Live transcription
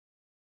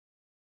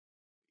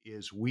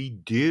is we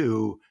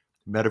do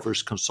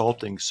metaverse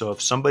consulting. So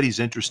if somebody's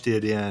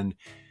interested in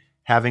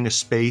having a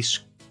space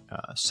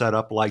set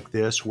up like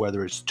this,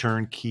 whether it's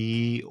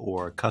turnkey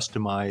or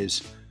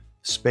customized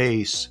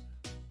space,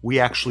 we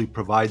actually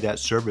provide that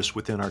service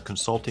within our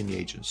consulting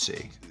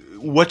agency.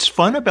 What's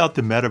fun about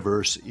the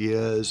metaverse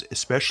is,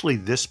 especially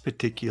this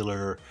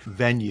particular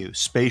venue,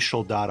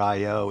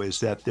 spatial.io, is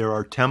that there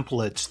are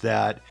templates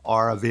that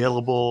are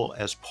available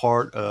as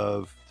part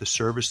of the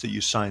service that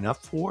you sign up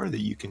for that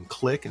you can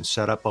click and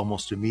set up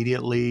almost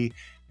immediately.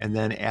 And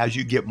then as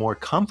you get more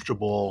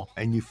comfortable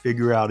and you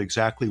figure out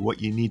exactly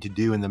what you need to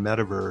do in the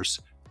metaverse,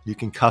 you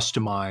can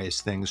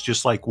customize things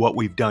just like what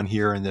we've done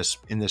here in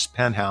this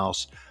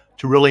penthouse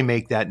to really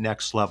make that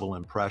next level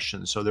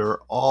impression. So there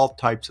are all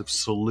types of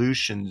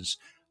solutions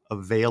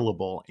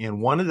available.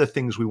 And one of the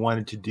things we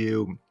wanted to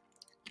do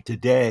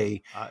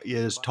today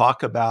is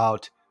talk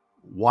about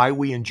why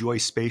we enjoy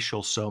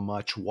Spatial so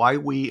much, why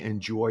we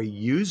enjoy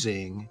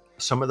using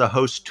some of the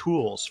host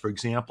tools. For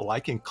example,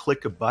 I can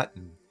click a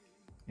button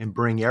and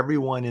bring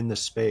everyone in the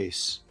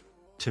space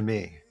to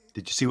me.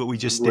 Did you see what we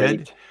just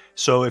did?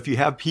 So if you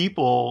have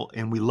people,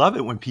 and we love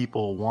it when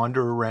people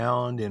wander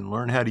around and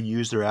learn how to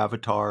use their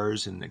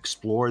avatars and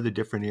explore the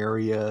different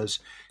areas.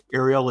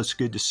 Ariel, it's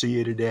good to see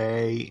you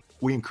today.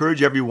 We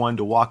encourage everyone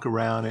to walk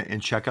around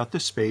and check out the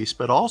space,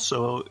 but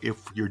also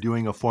if you're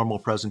doing a formal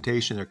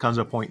presentation, there comes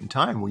a point in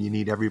time where you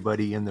need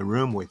everybody in the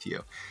room with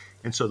you.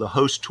 And so the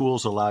host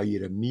tools allow you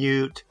to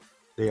mute.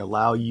 They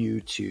allow you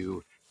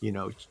to,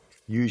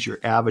 use your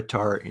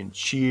avatar and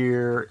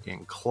cheer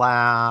and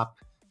clap.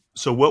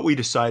 So what we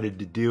decided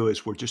to do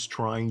is we're just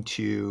trying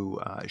to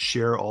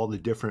share all the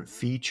different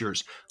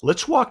features.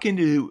 Let's walk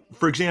into,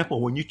 for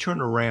example, when you turn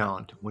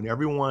around, when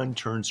everyone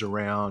turns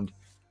around,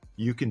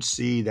 you can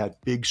see that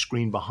big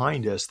screen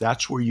behind us.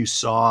 That's where you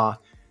saw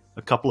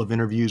a couple of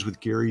interviews with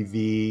Gary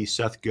Vee,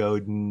 Seth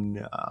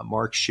Godin,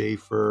 Mark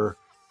Schaefer.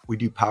 We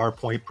do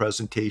PowerPoint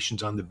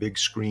presentations on the big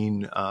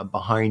screen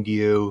behind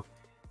you.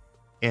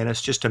 And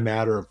it's just a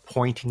matter of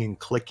pointing and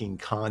clicking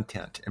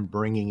content and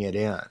bringing it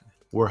in.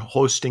 We're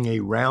hosting a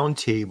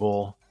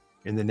roundtable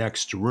in the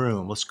next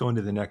room. Let's go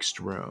into the next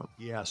room.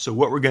 Yeah, so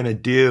what we're going to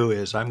do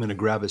is I'm going to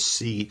grab a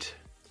seat.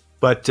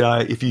 But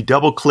if you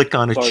double click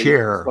on a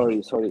chair.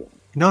 Sorry.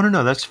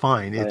 No, that's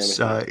fine. It's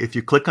if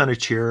you click on a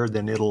chair,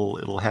 then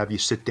it'll have you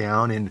sit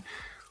down, and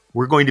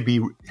we're going to be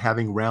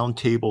having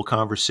roundtable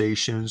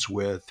conversations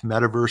with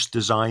metaverse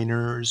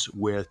designers,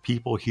 with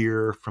people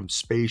here from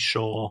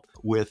Spatial,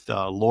 with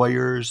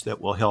lawyers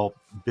that will help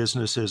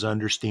businesses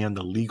understand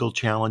the legal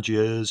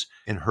challenges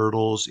and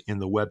hurdles in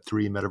the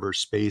Web3 metaverse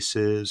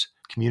spaces,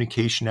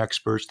 communication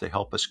experts to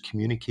help us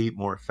communicate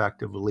more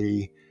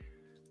effectively.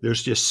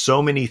 There's just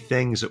so many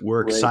things that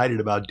we're excited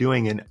about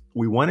doing. And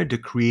we wanted to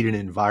create an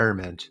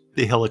environment,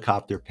 the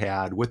helicopter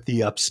pad with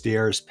the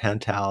upstairs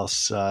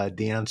penthouse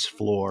dance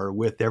floor,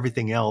 with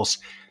everything else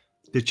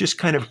that just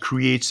kind of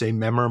creates a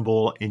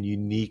memorable and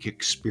unique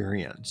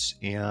experience.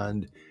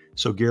 And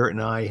so Garrett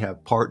and I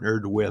have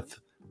partnered with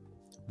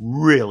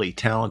really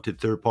talented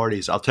third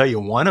parties. I'll tell you,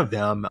 one of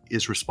them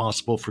is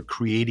responsible for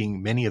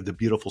creating many of the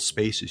beautiful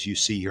spaces you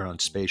see here on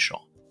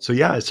Spatial. So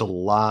yeah, it's a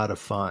lot of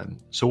fun.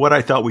 So what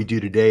I thought we'd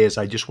do today is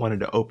I just wanted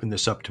to open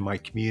this up to my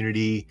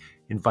community,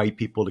 invite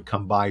people to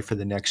come by for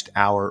the next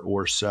hour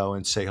or so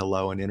and say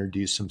hello and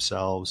introduce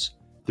themselves.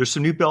 There's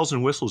some new bells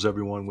and whistles,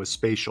 everyone, with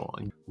Spatial.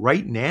 And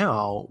right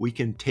now, we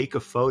can take a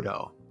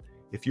photo.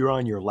 If you're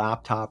on your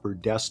laptop or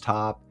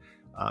desktop,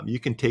 you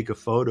can take a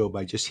photo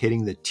by just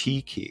hitting the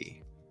T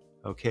key.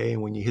 Okay,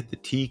 and when you hit the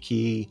T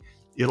key,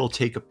 it'll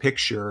take a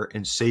picture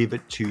and save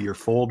it to your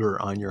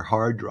folder on your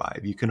hard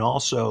drive. You can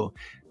also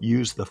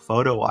use the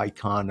photo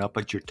icon up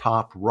at your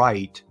top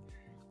right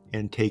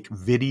and take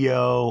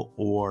video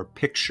or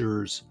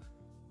pictures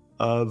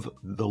of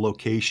the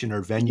location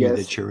or venue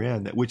that you're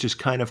in, which is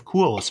kind of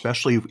cool,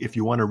 especially if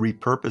you want to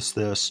repurpose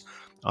this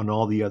on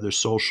all the other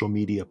social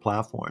media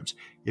platforms.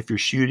 If you're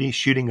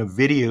shooting a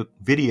video,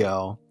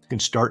 you can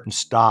start and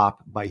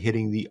stop by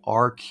hitting the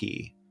R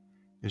key,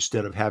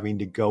 instead of having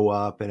to go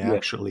up and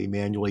actually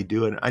manually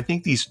do it. And I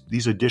think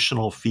these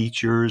additional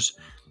features,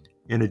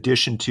 in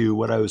addition to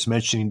what I was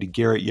mentioning to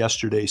Garrett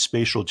yesterday,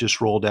 Spatial just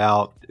rolled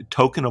out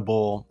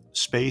tokenable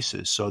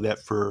spaces, so that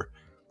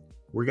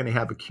we're going to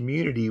have a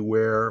community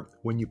where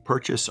when you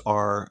purchase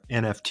our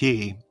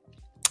NFT,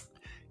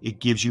 it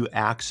gives you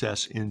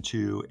access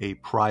into a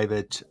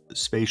private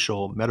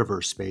Spatial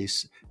metaverse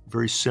space,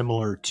 very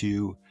similar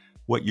to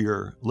what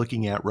you're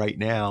looking at right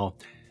now,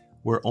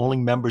 where only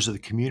members of the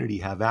community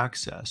have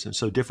access. And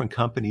so different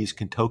companies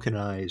can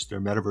tokenize their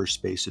metaverse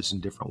spaces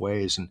in different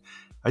ways. And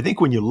I think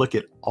when you look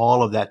at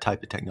all of that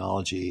type of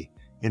technology,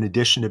 in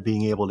addition to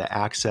being able to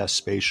access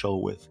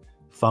Spatial with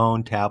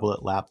phone,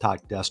 tablet,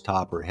 laptop,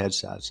 desktop, or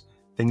headsets,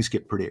 things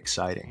get pretty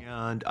exciting.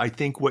 And I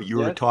think what you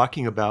were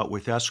talking about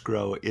with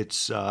escrow,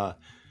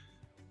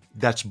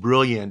 that's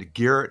brilliant.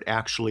 Garrett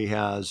actually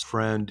has a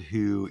friend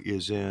who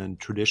is in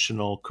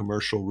traditional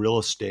commercial real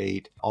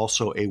estate,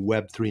 also a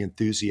Web3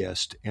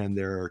 enthusiast, and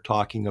they're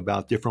talking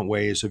about different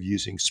ways of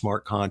using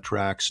smart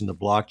contracts and the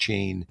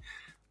blockchain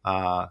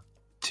uh,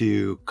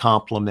 to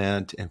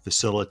complement and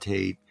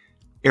facilitate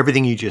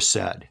everything you just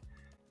said.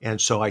 And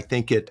so I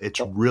think it's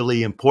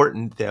really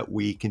important that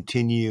we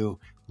continue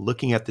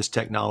looking at this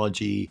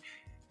technology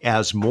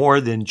as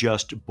more than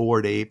just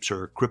Bored Apes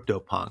or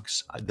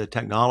CryptoPunks. The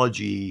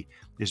technology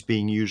is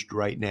being used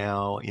right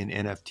now in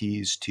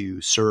NFTs to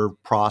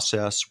serve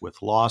process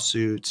with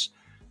lawsuits,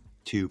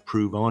 to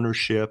prove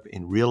ownership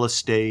in real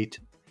estate,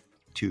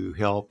 to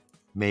help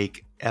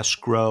make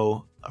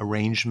escrow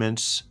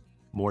arrangements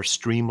more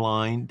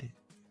streamlined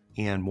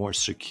and more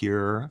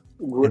secure,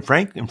 and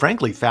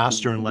frankly,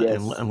 faster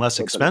and less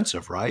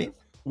expensive, right? Yes.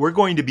 We're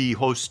going to be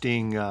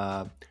hosting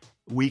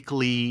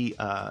weekly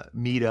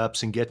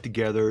meetups and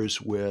get-togethers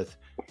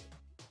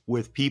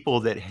with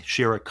people that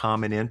share a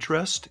common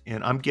interest.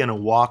 And I'm going to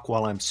walk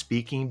while I'm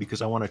speaking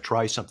because I want to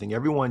try something.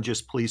 Everyone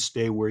just please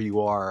stay where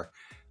you are.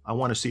 I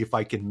want to see if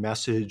I can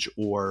message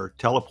or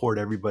teleport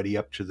everybody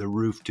up to the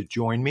roof to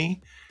join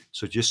me.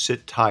 So just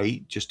sit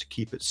tight just to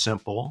keep it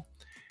simple.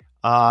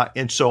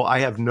 And so I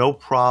have no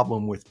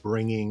problem with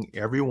bringing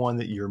everyone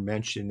that you're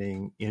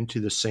mentioning into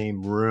the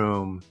same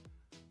room,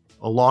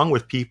 along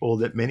with people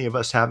that many of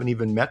us haven't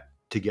even met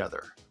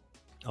together.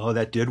 Oh,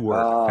 that did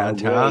work.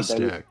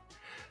 Fantastic.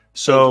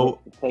 So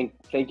thank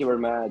you very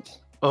much.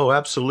 Oh,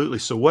 absolutely.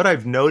 So what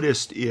I've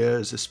noticed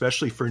is,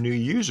 especially for new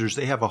users,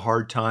 they have a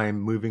hard time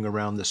moving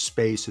around the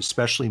space,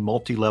 especially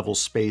multi-level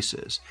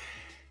spaces.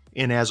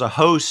 And as a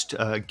host,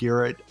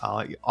 Garrett,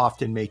 I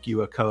often make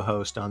you a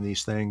co-host on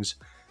these things.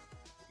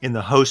 In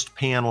the host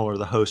panel or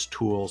the host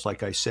tools,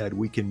 like I said,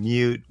 we can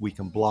mute, we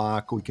can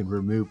block, we can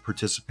remove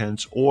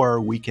participants, or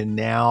we can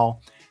now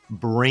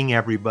bring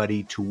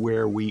everybody to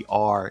where we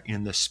are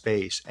in the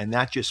space. And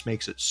that just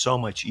makes it so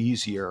much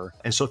easier.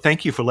 And so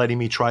thank you for letting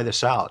me try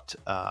this out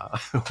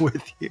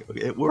with you.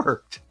 It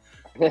worked.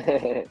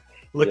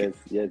 Look,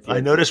 yes, I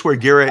noticed where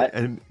Garrett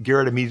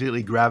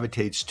immediately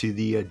gravitates to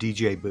the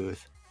DJ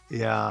booth.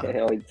 Yeah.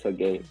 Oh, it's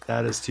okay.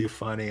 That is too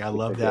funny. I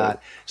love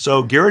that.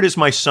 So Garrett is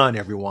my son,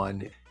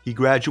 everyone. He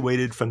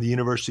graduated from the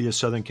University of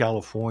Southern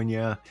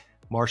California,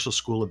 Marshall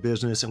School of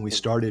Business, and we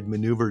started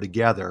Maneuver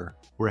together.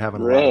 We're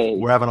having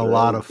a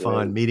lot of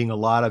fun, meeting a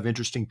lot of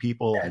interesting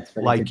people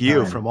like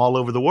you from all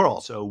over the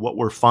world. So what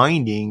we're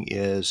finding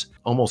is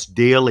almost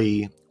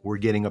daily, we're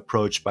getting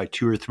approached by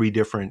 2 or 3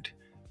 different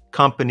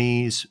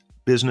companies,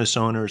 business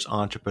owners,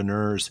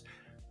 entrepreneurs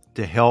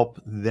to help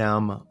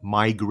them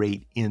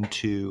migrate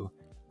into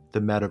the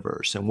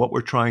metaverse. And what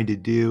we're trying to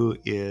do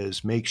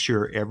is make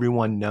sure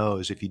everyone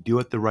knows if you do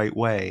it the right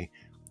way,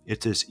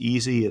 it's as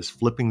easy as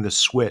flipping the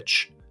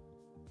switch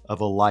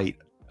of a light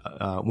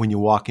when you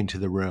walk into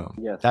the room.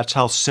 Yes. That's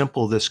how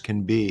simple this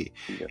can be.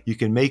 Yes. You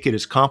can make it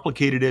as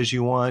complicated as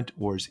you want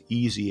or as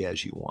easy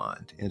as you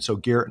want. And so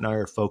Garrett and I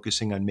are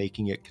focusing on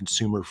making it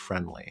consumer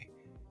friendly.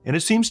 And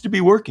it seems to be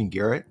working,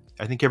 Garrett.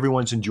 I think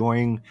everyone's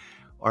enjoying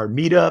our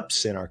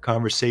meetups and our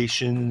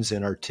conversations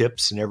and our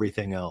tips and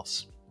everything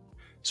else.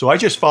 So I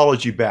just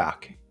followed you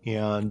back.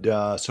 And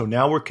so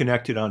now we're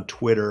connected on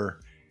Twitter.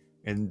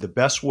 And the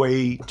best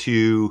way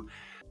to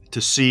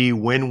see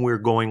when we're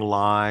going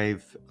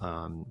live,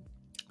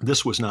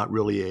 this was not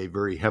really a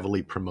very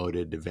heavily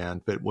promoted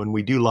event, but when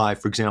we do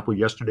live, for example,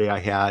 yesterday I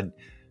had,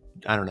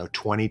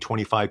 20,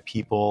 25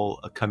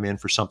 people come in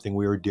for something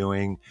we were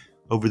doing.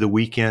 Over the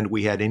weekend,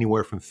 we had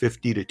anywhere from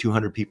 50 to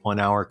 200 people an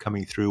hour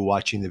coming through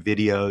watching the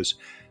videos.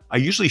 I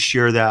usually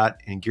share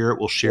that, and Garrett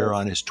will share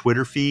on his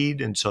Twitter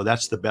feed. And so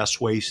that's the best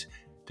way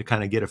to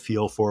kind of get a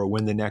feel for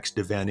when the next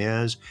event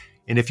is.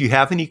 And if you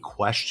have any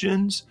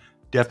questions,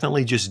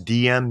 definitely just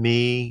DM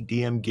me,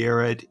 DM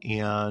Garrett,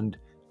 and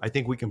I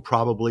think we can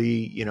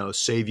probably,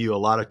 save you a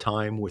lot of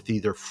time with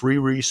either free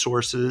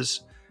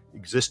resources,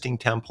 existing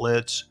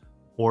templates,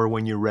 or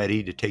when you're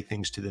ready to take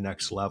things to the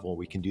next level,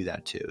 we can do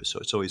that too. So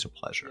it's always a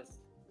pleasure. Yes.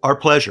 Our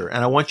pleasure.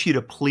 And I want you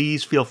to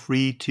please feel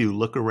free to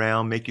look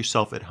around, make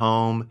yourself at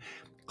home.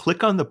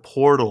 Click on the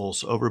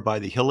portals over by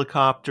the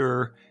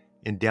helicopter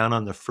and down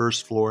on the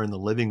first floor in the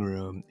living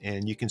room,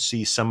 and you can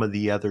see some of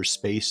the other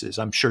spaces.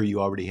 I'm sure you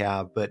already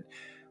have, but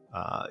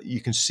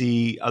you can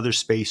see other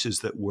spaces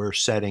that we're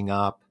setting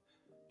up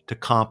to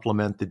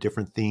complement the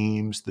different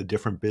themes, the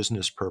different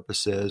business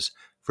purposes.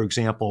 For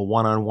example,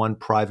 one-on-one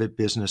private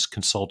business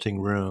consulting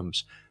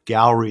rooms,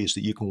 galleries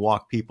that you can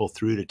walk people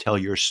through to tell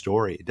your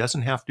story. It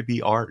doesn't have to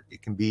be art.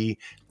 It can be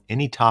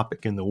any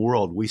topic in the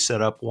world. We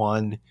set up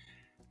one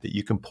that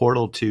you can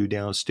portal to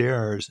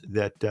downstairs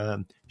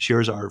that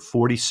shares our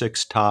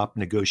 46 top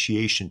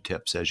negotiation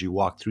tips as you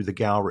walk through the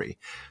gallery.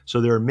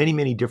 So there are many,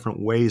 many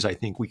different ways I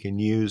think we can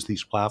use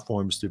these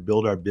platforms to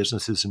build our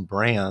businesses and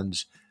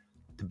brands,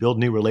 to build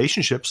new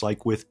relationships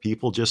like with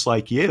people just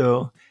like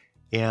you,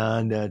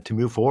 and to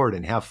move forward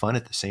and have fun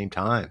at the same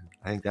time.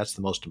 I think that's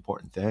the most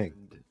important thing.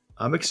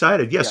 I'm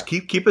excited. Yes,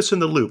 keep us in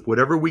the loop.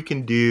 Whatever we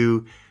can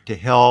do to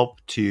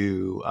help,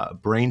 to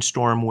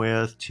brainstorm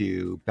with,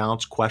 to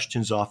bounce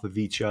questions off of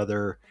each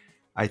other,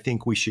 I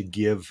think we should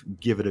give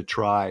it a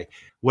try.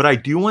 What I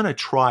do want to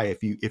try,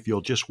 if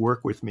you'll just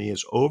work with me,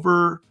 is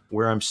over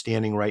where I'm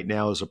standing right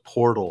now is a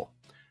portal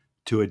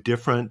to a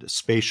different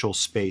spatial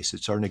space.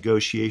 It's our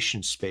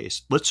negotiation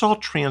space. Let's all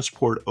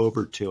transport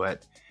over to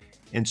it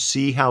and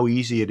see how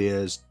easy it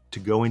is to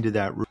go into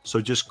that room. So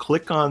just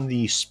click on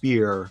the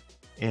spear,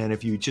 and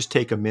if you just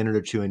take a minute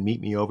or two and meet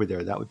me over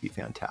there, that would be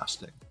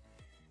fantastic.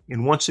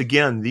 And once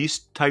again, these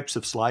types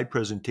of slide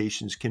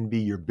presentations can be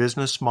your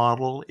business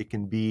model. It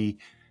can be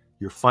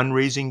your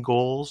fundraising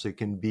goals. It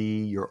can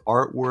be your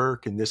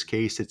artwork. In this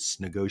case, it's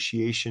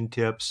negotiation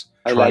tips.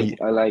 I like.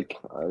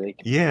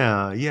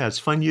 Yeah, it's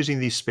fun using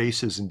these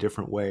spaces in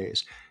different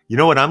ways. You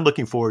know what I'm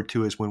looking forward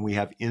to is when we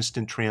have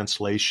instant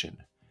translation,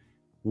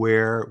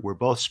 where we're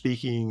both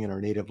speaking in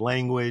our native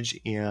language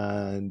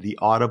and the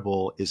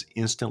audible is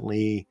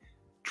instantly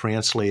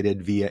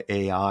translated via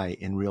AI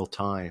in real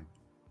time.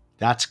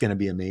 That's going to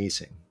be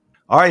amazing.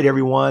 All right,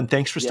 everyone.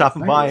 Thanks for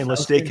stopping by, and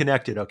let's stay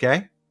connected,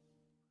 okay?